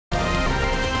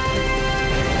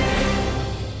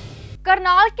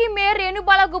करनाल की मेयर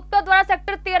रेणुबाला गुप्ता द्वारा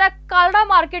sector 13 Kalra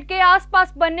market के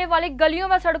आसपास बनने वाली गलियों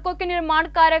व सड़कों के निर्माण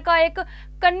कार्य का एक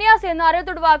कन्या से नारे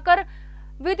तुड़वाकर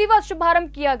विधिवत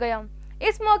शुभारंभ किया गया।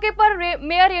 इस मौके पर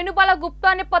मेयर रेणुबाला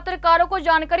गुप्ता ने पत्रकारों को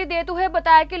जानकारी देते हुए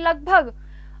बताया कि लगभग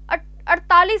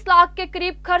 48 लाख के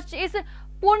करीब खर्च इस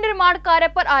पूर्ण निर्माण कार्य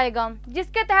पर आएगा,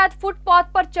 जिसके तहत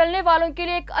फुटपाथ पर चलने वालों के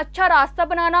लिए एक अच्छा रास्ता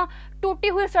बनाना, टूटी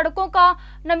हुई सड़कों का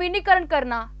नवीनीकरण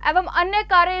करना एवं अन्य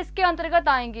कार्य इसके अंतर्गत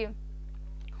आएंगे।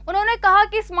 उन्होंने कहा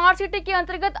कि स्मार्ट सिटी के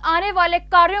अंतर्गत आने वाले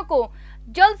कार्यों को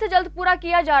जल्द से जल्द पूरा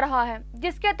किया जा रहा है,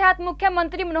 जिसके तहत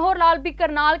मुख्यमंत्री मनोहर लाल भी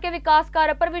करनाल के विकास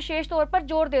कार्य पर विशेष तौर पर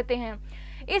जोर देते हैं।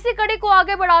 इसी कड़ी को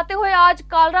आगे बढ़ाते हुए आज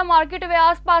कालड़ा मार्केट व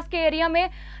आसपास के एरिया में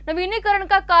नवीनीकरण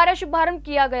का कार्य शुभारंभ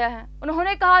किया गया है।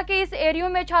 उन्होंने कहा कि इस एरिया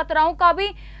में छात्राओं का भी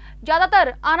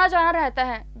ज्यादातर आना जाना रहता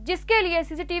है, जिसके लिए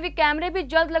सीसीटीवी कैमरे भी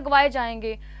जल्द लगवाए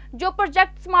जाएंगे, जो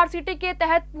प्रोजेक्ट स्मार्ट सिटी के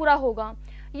तहत पूरा होगा।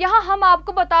 यहाँ हम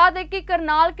आपको बता दें कि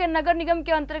करनाल के नगर निगम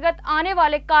के अंतर्गत आने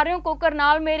वाले कार्यों को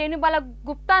करनाल में रेणुबाला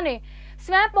गुप्ता ने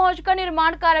स्वयं पहुंचकर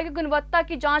निर्माण कार्य की गुणवत्ता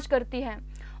की जांच करती है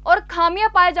और खामियां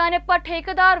पाए जाने पर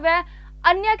ठेकेदार व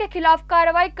अन्य के खिलाफ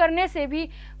कार्रवाई करने से भी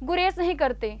गुरेज नहीं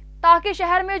करते, ताकि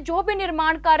शहर में जो भी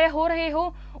निर्माण कार्य हो रहे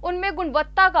हो उनमें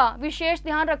गुणवत्ता का विशेष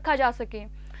ध्यान रखा जा सके।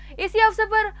 इसी अवसर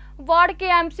पर वार्ड के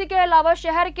एमसी के अलावा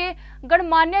शहर के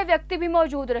गणमान्य व्यक्ति भी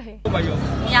मौजूद रहे।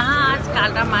 यहाँ आज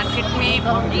कालड़ा मार्केट में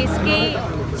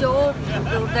इसकी जो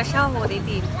दुर्दशा हो रही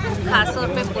थी, खासतौर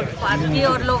पे फुटपाथ की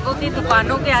और लोगों की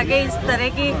दुकानों के आगे इस तरह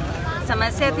की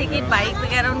समस्या थी कि बाइक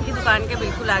वगैरह उनकी दुकान के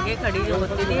बिल्कुल आगे खड़ी जो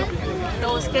होती थी, तो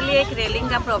उसके लिए एक रेलिंग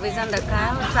का प्रोविज़न रखा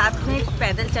है और साथ में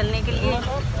पैदल चलने के लिए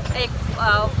एक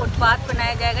फुटपाथ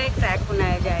बनाया जाएगा, एक ट्रैक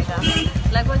बनाया जाएगा।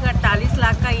 लगभग 48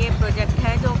 लाख का ये प्रोजेक्ट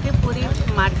है जो कि पूरी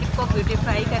मार्केट को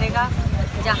ब्यूटीफाई करेगा।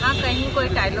 जहाँ कहीं कोई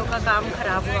टाइलों का काम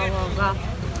खराब हुआ होगा,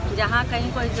 जहाँ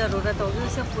कहीं कोई ज़रूरत होगी,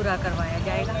 उसे पूरा करवाया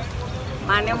जाएगा।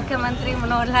 माननीय मुख्यमंत्री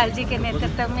मनोहर लाल जी के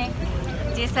नेतृत्व में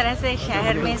जिस तरह से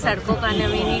शहर में सड़कों का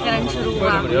नवीनीकरण शुरू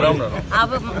हुआ,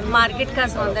 अब मार्केट का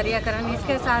सौंदर्यीकरण,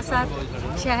 इसके साथ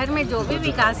साथ शहर में जो भी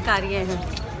विकास कार्य हैं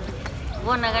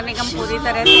वो नगर निगम पूरी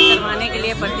तरह से करवाने के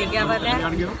लिए प्रतिज्ञाबद्ध है।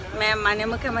 मैं माननीय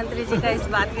मुख्यमंत्री जी का इस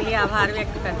बात के लिए आभार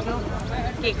व्यक्त करती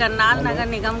हूँ कि करनाल नगर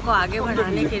निगम को आगे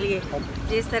बढ़ाने के लिए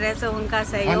जिस तरह से उनका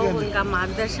सहयोग, उनका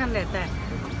मार्गदर्शन रहता है,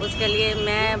 उसके लिए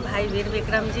मैं भाई वीर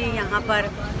विक्रम जी, यहाँ पर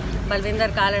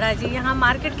बलविंदर कालड़ा जी, यहाँ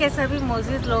मार्केट के सभी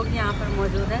मौजूद लोग यहाँ पर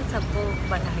मौजूद हैं, सबको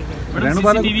बधाई दें।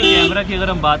 सीसीटीवी कैमरा की अगर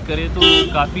हम बात करें तो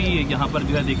काफ़ी यहाँ पर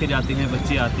जो है देखे जाते हैं,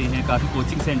 बच्चे आते हैं, काफ़ी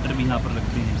कोचिंग सेंटर भी यहाँ पर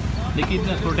रखते हैं, लेकिन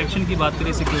प्रोटेक्शन की बात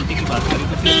करें, सिक्योरिटी की बात करें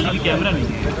तो सीसीटीवी कैमरा नहीं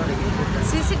है।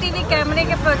 सीसीटीवी कैमरे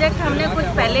के प्रोजेक्ट हमने कुछ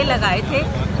पहले लगाए थे।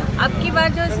 अब की बार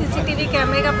जो सीसीटीवी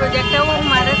कैमरे का प्रोजेक्ट है वो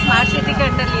हमारा स्मार्ट सिटी के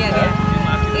अंडर लिया गया।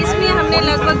 इसमें हमने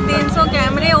लगभग 300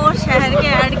 कैमरे और शहर के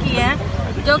ऐड किए हैं,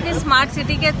 जो कि स्मार्ट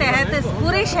सिटी के तहत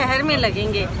पूरे शहर में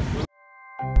लगेंगे।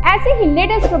 ऐसे ही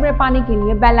लेटेस्ट खबरें पाने के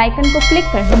लिए बेल आइकन को क्लिक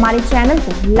कर हमारे चैनल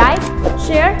को लाइक,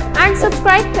 शेयर एंड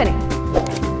सब्सक्राइब करें।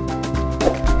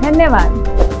 धन्यवाद।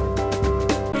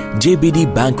 JBD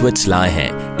Banquets लाए हैं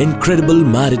incredible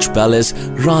marriage palace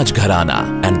Rajgharana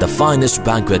and the finest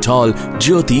banquet hall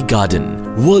Jyoti Garden.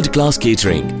 World-class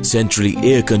catering, centrally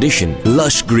air-conditioned,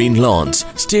 lush green lawns,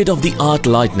 state-of-the-art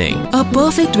lighting. A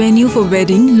perfect venue for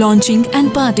wedding, launching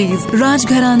and parties.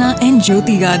 Rajgharana and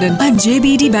Jyoti Garden at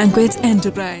JBD Banquets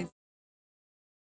Enterprise.